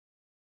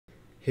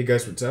Hey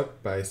guys, what's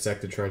up?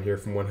 Bisectatron here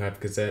from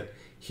OneHive Gazette,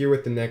 here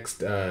with the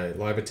next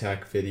live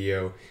attack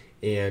video.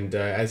 And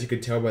as you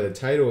could tell by the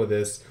title of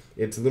this,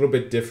 it's a little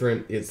bit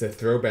different. It's a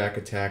throwback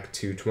attack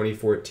to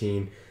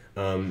 2014.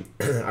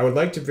 I would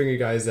like to bring you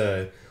guys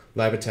a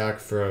live attack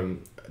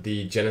from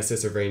the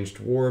Genesis Arranged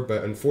War,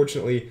 but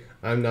unfortunately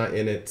I'm not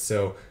in it,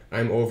 so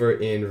I'm over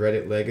in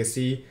Reddit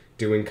Legacy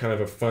doing kind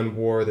of a fun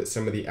war that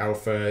some of the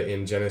Alpha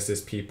and Genesis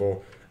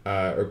people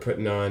are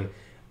putting on.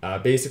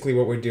 Basically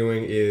what we're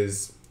doing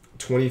is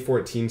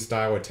 2014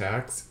 style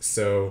attacks,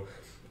 so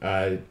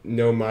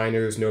no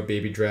miners, no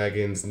baby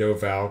dragons, no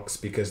Valks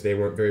because they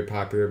weren't very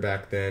popular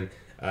back then,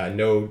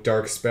 no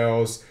dark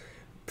spells.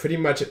 Pretty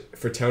much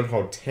for Town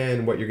Hall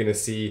 10 what you're going to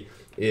see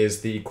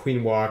is the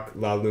Queen Walk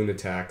LaLo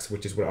attacks,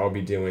 which is what I'll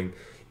be doing.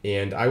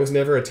 And I was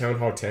never a Town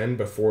Hall 10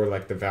 before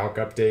like the Valk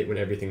update when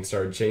everything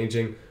started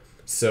changing,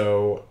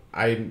 so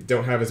I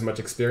don't have as much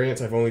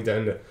experience. I've only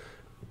done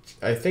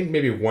I think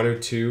maybe one or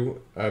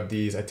two of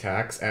these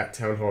attacks at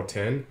Town Hall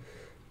 10.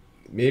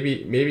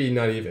 Maybe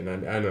not even,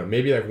 I don't know,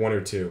 maybe like one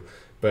or two,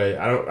 but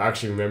I don't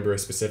actually remember a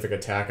specific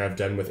attack I've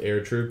done with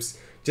air troops,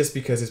 just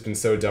because it's been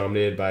so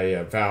dominated by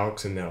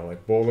Valks and now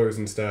like bowlers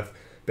and stuff.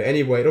 But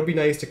anyway, it'll be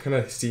nice to kind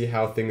of see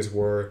how things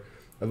were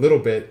a little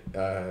bit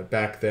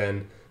back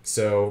then.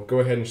 So go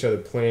ahead and show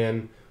the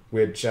plan,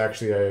 which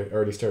actually I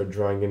already started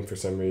drawing in for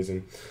some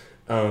reason.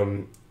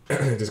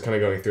 Just kind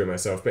of going through it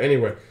myself. But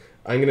anyway,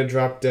 I'm going to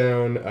drop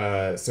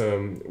down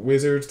some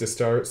wizards to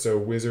start. So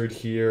wizard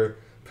here,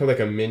 put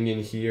like a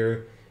minion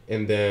here,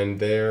 and then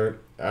there.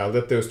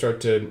 Let those start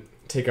to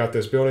take out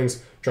those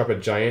buildings. Drop a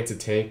giant to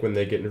tank when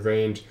they get in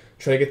range.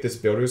 Try to get this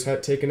builder's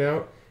hut taken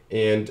out.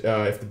 And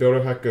if the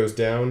builder hut goes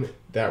down,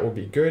 that will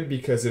be good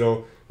because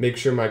it'll make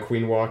sure my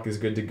queen walk is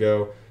good to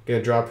go.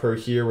 Gonna drop her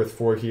here with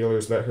 4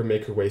 healers. Let her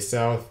make her way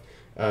south.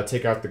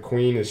 Take out the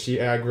queen as she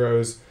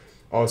aggroes.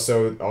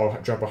 Also, I'll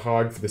drop a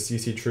hog for the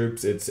CC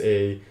troops. It's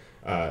a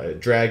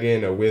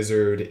dragon, a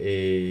wizard,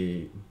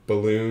 a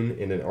balloon,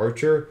 and an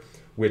archer,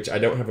 which I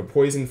don't have a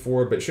poison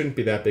for, but shouldn't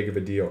be that big of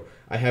a deal.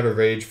 I have a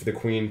rage for the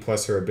queen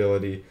plus her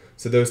ability,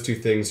 so those two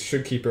things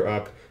should keep her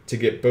up to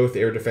get both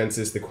air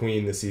defenses, the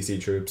queen, the CC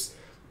troops,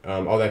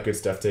 all that good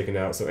stuff taken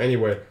out. So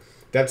anyway,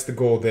 that's the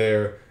goal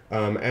there.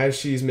 As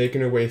she's making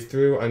her way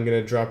through, I'm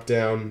going to drop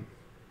down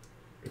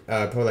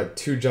probably like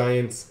 2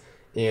 giants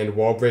and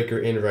wall breaker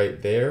in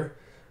right there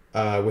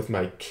with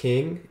my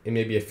king and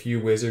maybe a few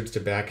wizards to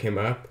back him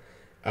up.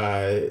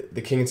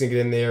 The king's going to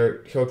get in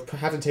there. He'll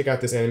have to take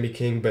out this enemy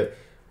king, but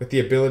with the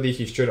ability,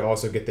 he should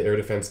also get the air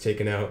defense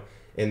taken out,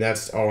 and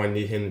that's all I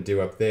need him to do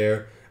up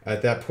there.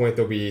 At that point,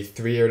 there'll be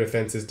 3 air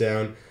defenses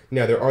down.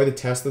 Now, there are the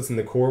Teslas in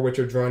the core, which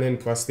are drawn in,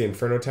 plus the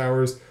Inferno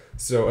Towers,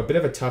 so a bit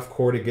of a tough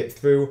core to get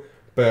through,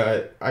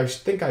 but I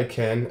think I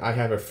can. I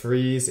have a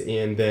freeze,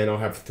 and then I'll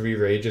have 3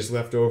 rages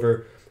left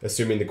over,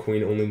 assuming the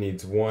queen only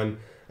needs 1.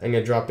 I'm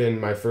going to drop in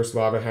my first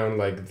Lava Hound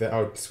like that.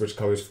 I'll switch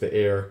colors for the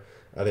air.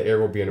 The air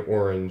will be an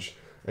orange.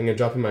 I'm going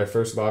to drop in my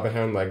first Lava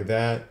Hound like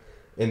that.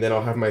 And then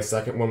I'll have my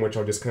second one, which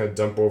I'll just kind of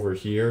dump over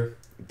here.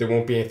 There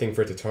won't be anything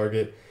for it to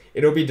target.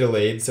 It'll be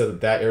delayed, so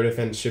that air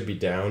defense should be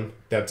down.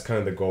 That's kind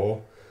of the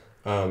goal.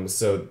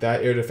 So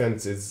that air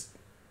defense is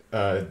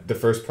the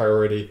first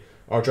priority.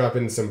 I'll drop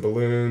in some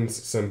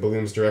balloons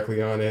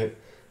directly on it.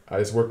 I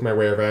just work my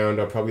way around.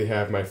 I'll probably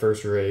have my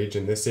first rage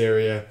in this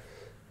area.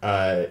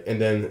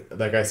 And then,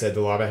 like I said,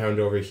 the Lava Hound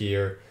over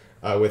here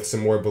with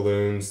some more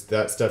balloons.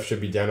 That stuff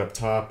should be down up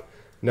top.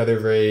 Another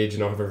rage,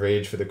 and I'll have a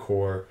rage for the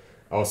core.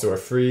 Also a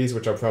freeze,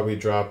 which I'll probably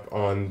drop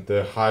on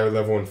the higher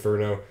level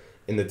Inferno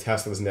and the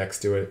Teslas next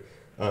to it.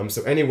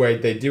 So anyway,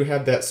 they do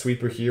have that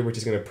sweeper here, which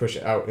is going to push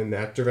out in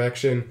that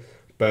direction.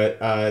 But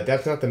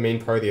that's not the main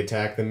part of the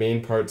attack. The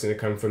main part's going to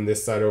come from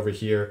this side over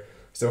here.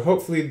 So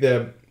hopefully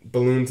the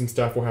balloons and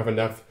stuff will have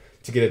enough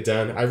to get it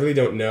done. I really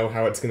don't know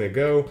how it's going to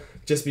go,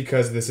 just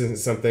because this isn't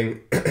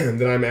something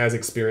that I'm as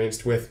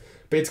experienced with.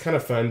 But it's kind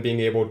of fun being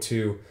able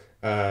to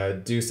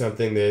do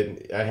something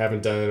that I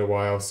haven't done in a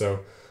while. So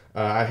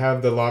I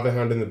have the Lava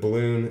Hound and the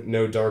balloon.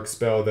 No dark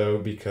spell though,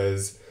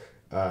 because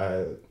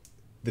the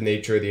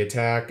nature of the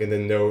attack, and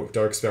then no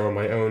dark spell on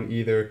my own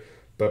either.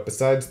 But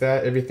besides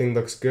that, everything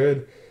looks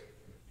good.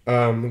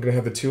 I'm going to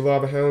have the 2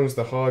 Lava Hounds,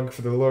 the hog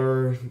for the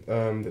lure,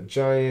 the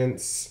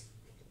giants,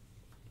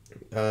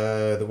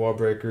 the wall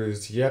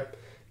breakers. Yep,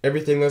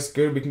 everything looks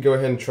good. We can go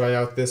ahead and try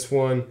out this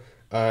one.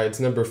 It's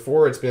number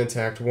 4. It's been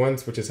attacked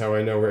once, which is how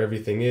I know where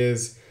everything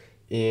is.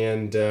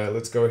 And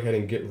let's go ahead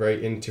and get right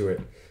into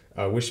it.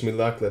 Wish me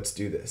luck. Let's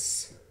do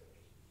this.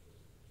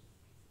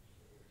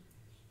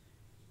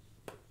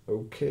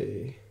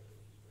 Okay.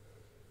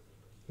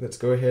 Let's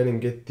go ahead and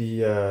get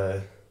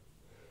the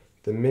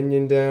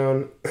minion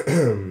down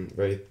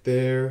right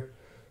there.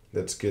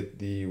 Let's get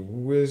the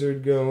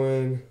wizard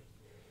going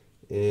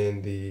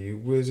and the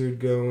wizard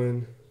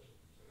going.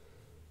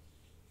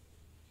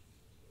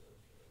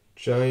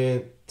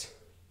 Giant.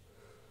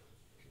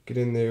 Get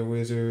in there,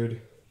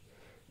 wizard.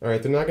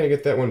 Alright, they're not going to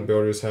get that one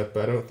builder's hut,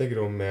 but I don't think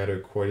it'll matter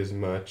quite as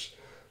much.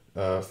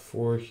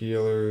 4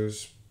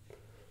 healers,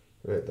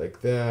 right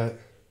like that.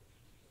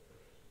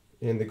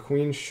 And the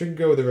queen should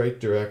go the right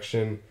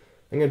direction.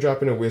 I'm going to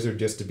drop in a wizard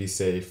just to be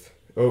safe.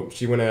 Oh,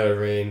 she went out of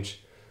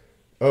range.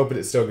 Oh, but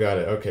it still got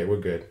it. Okay, we're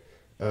good.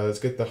 Let's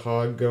get the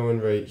hog going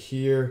right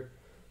here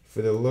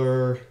for the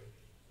lure.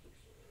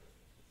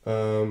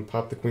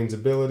 Pop the queen's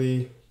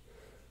ability.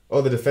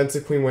 Oh, the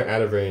defensive queen went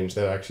out of range.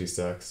 That actually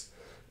sucks.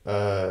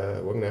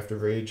 We're going to have to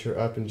rage her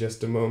up in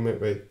just a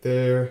moment right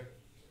there.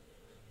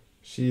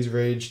 She's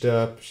raged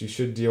up. She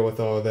should deal with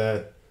all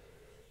that.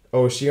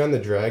 Oh, is she on the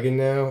dragon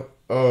now?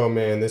 Oh,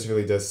 man, this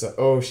really does suck.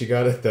 Oh, she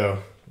got it, though.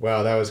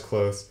 Wow, that was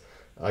close.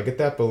 Get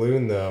that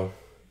balloon, though.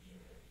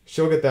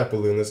 She'll get that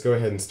balloon. Let's go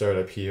ahead and start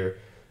up here.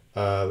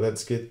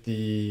 Let's get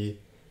the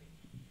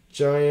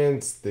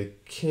giants, the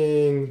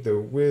king, the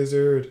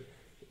wizard,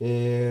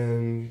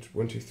 and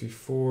 1, 2, 3,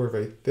 4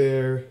 right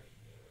there.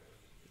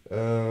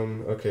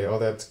 Okay, all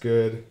that's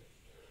good.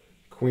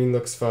 Queen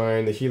looks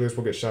fine. The healers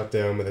will get shot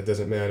down, but that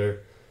doesn't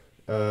matter.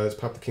 Let's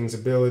pop the king's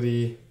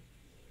ability.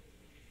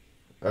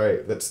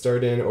 Alright, let's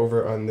start in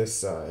over on this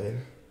side.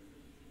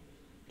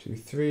 2,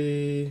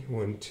 3,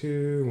 1,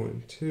 2,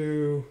 1,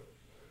 2.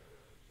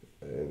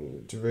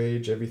 And to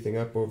rage everything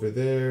up over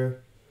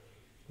there.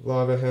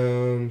 Lava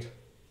Hound.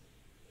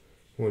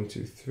 1,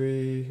 2,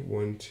 3,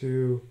 1,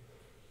 2.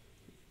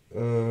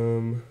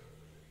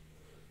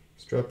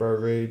 Let's drop our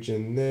rage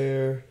in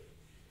there.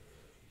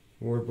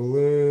 More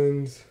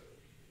balloons.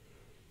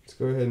 Let's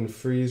go ahead and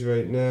freeze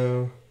right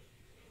now.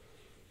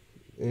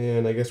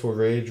 And I guess we'll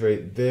rage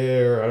right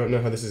there. I don't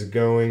know how this is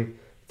going.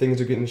 Things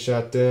are getting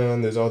shot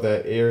down. There's all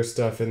that air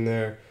stuff in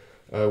there,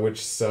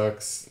 which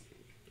sucks.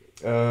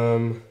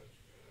 Yep,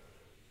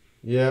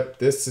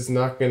 this is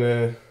not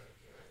gonna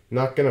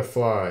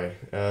fly.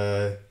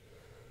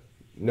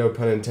 No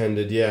pun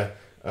intended. Yeah.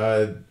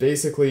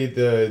 Basically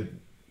the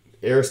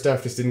air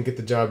stuff just didn't get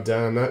the job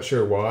done. I'm not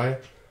sure why.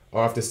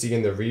 I'll have to see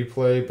in the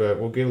replay,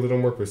 but we'll get a little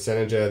more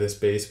percentage out of this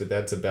base, but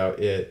that's about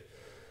it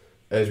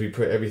as we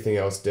put everything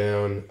else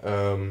down.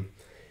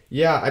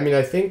 Yeah, I mean,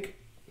 I think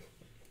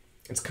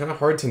it's kind of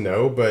hard to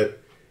know,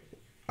 but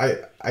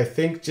I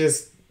think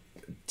just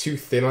too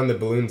thin on the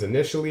balloons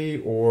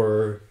initially,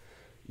 or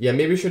yeah,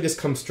 maybe should just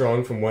come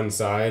strong from one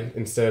side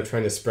instead of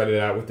trying to spread it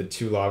out with the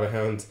 2 lava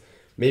hounds.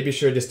 Maybe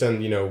should have just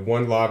done,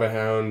 1 lava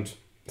hound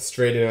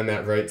straight in on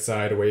that right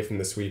side away from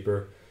the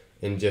sweeper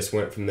and just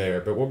went from there.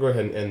 But we'll go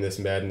ahead and end this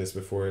madness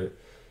before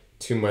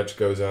too much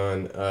goes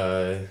on.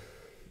 Let's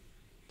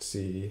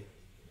see.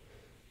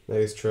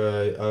 Nice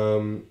try.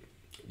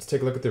 Let's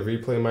take a look at the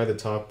replay. Am I the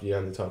top? Yeah,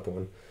 I'm the top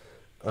one.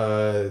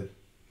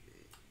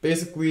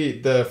 Basically,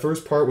 the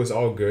first part was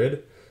all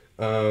good.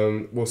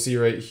 We'll see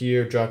right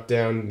here, drop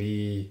down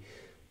the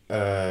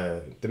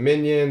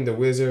minion, the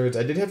wizards.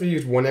 I did have to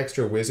use 1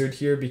 extra wizard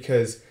here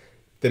because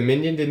the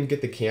minion didn't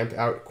get the camp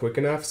out quick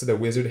enough, so the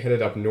wizard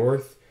headed up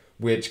north,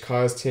 which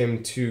caused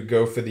him to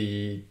go for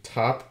the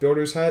top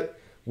builder's hut,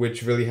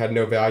 which really had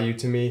no value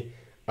to me.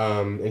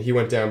 And he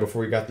went down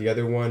before we got the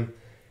other one.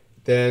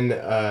 Then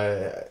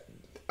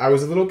I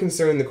was a little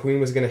concerned the queen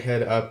was going to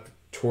head up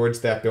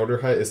towards that builder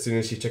hut as soon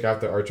as she took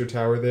out the archer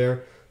tower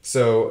there.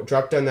 So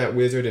drop down that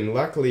wizard, and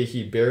luckily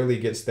he barely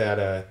gets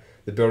that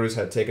the builder's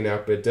hut taken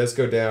out, but it does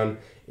go down.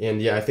 And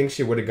yeah, I think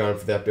she would have gone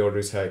for that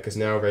builder's hut because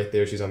now right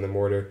there she's on the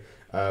mortar.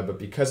 But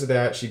because of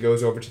that, she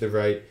goes over to the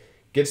right,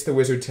 gets the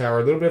wizard tower.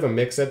 A little bit of a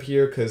mix-up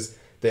here because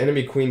the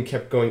enemy queen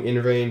kept going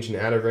in range and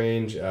out of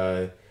range.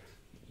 Could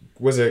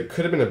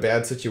have been a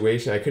bad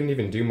situation. I couldn't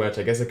even do much.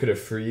 I guess I could have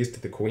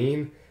freezed the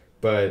queen.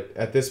 But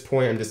at this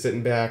point, I'm just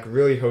sitting back,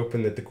 really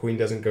hoping that the queen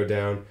doesn't go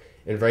down.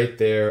 And right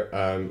there,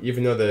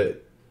 even though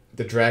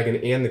the dragon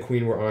and the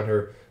queen were on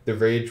her, the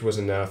rage was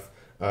enough.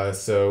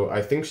 So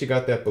I think she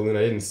got that balloon.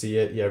 I didn't see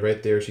it. Yeah,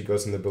 right there, she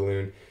goes in the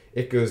balloon.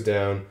 It goes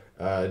down.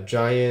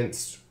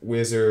 Giants,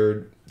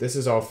 wizard, this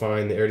is all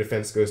fine. The air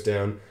defense goes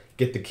down.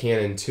 Get the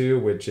cannon too,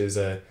 which is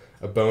a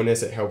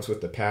bonus. It helps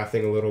with the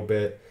pathing a little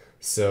bit.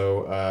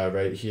 So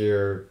right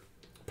here,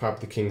 pop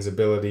the king's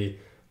ability.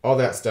 All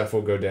that stuff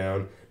will go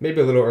down. Maybe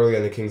a little early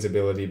on the king's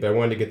ability, but I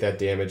wanted to get that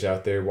damage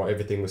out there while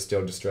everything was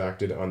still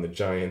distracted on the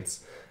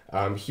giants.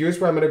 Here's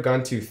where I might have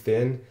gone too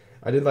thin.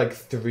 I did like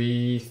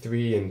 3,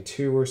 3, and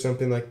 2 or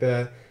something like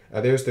that.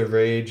 There's the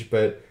rage,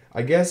 but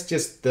I guess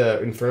just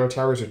the Inferno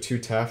Towers are too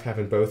tough,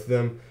 having both of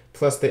them,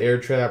 plus the air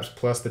traps,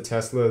 plus the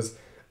Teslas.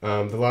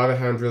 The Lava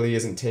Hound really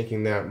isn't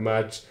tanking that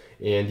much,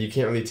 and you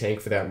can't really tank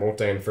for that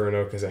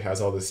multi-Inferno because it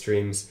has all the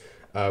streams,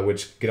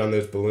 which get on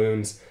those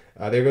balloons.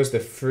 There goes the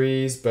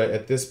freeze, but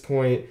at this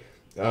point,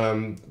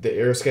 the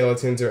air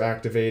skeletons are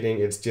activating.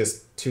 It's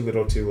just too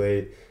little too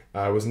late.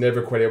 I was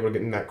never quite able to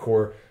get in that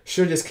core.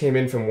 Should have just came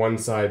in from one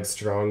side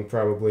strong,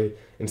 probably,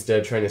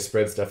 instead of trying to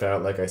spread stuff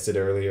out like I said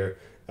earlier.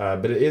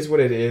 But it is what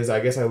it is.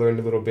 I guess I learned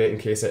a little bit in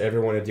case I ever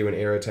want to do an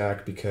air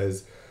attack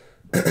because,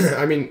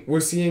 I mean, we're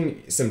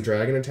seeing some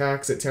dragon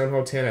attacks at Town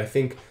Hall 10. I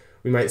think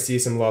we might see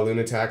some LaLo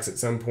attacks at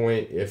some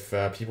point if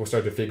people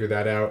start to figure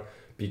that out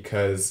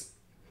because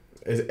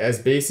as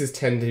bases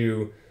tend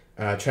to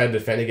try to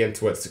defend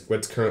against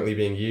what's currently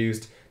being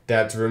used,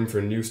 that's room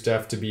for new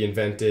stuff to be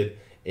invented,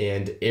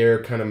 and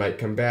air kind of might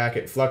come back.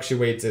 It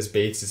fluctuates as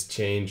bases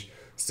change.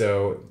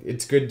 So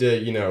it's good to,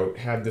 you know,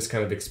 have this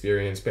kind of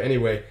experience. But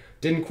anyway,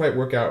 didn't quite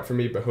work out for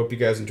me, but hope you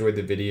guys enjoyed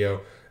the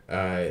video.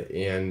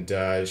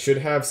 Should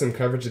have some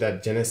coverage of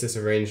that Genesis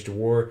Arranged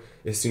War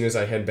as soon as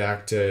I head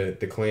back to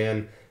the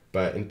clan.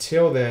 But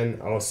until then,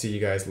 I'll see you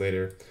guys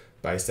later.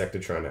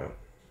 Bisectatron out.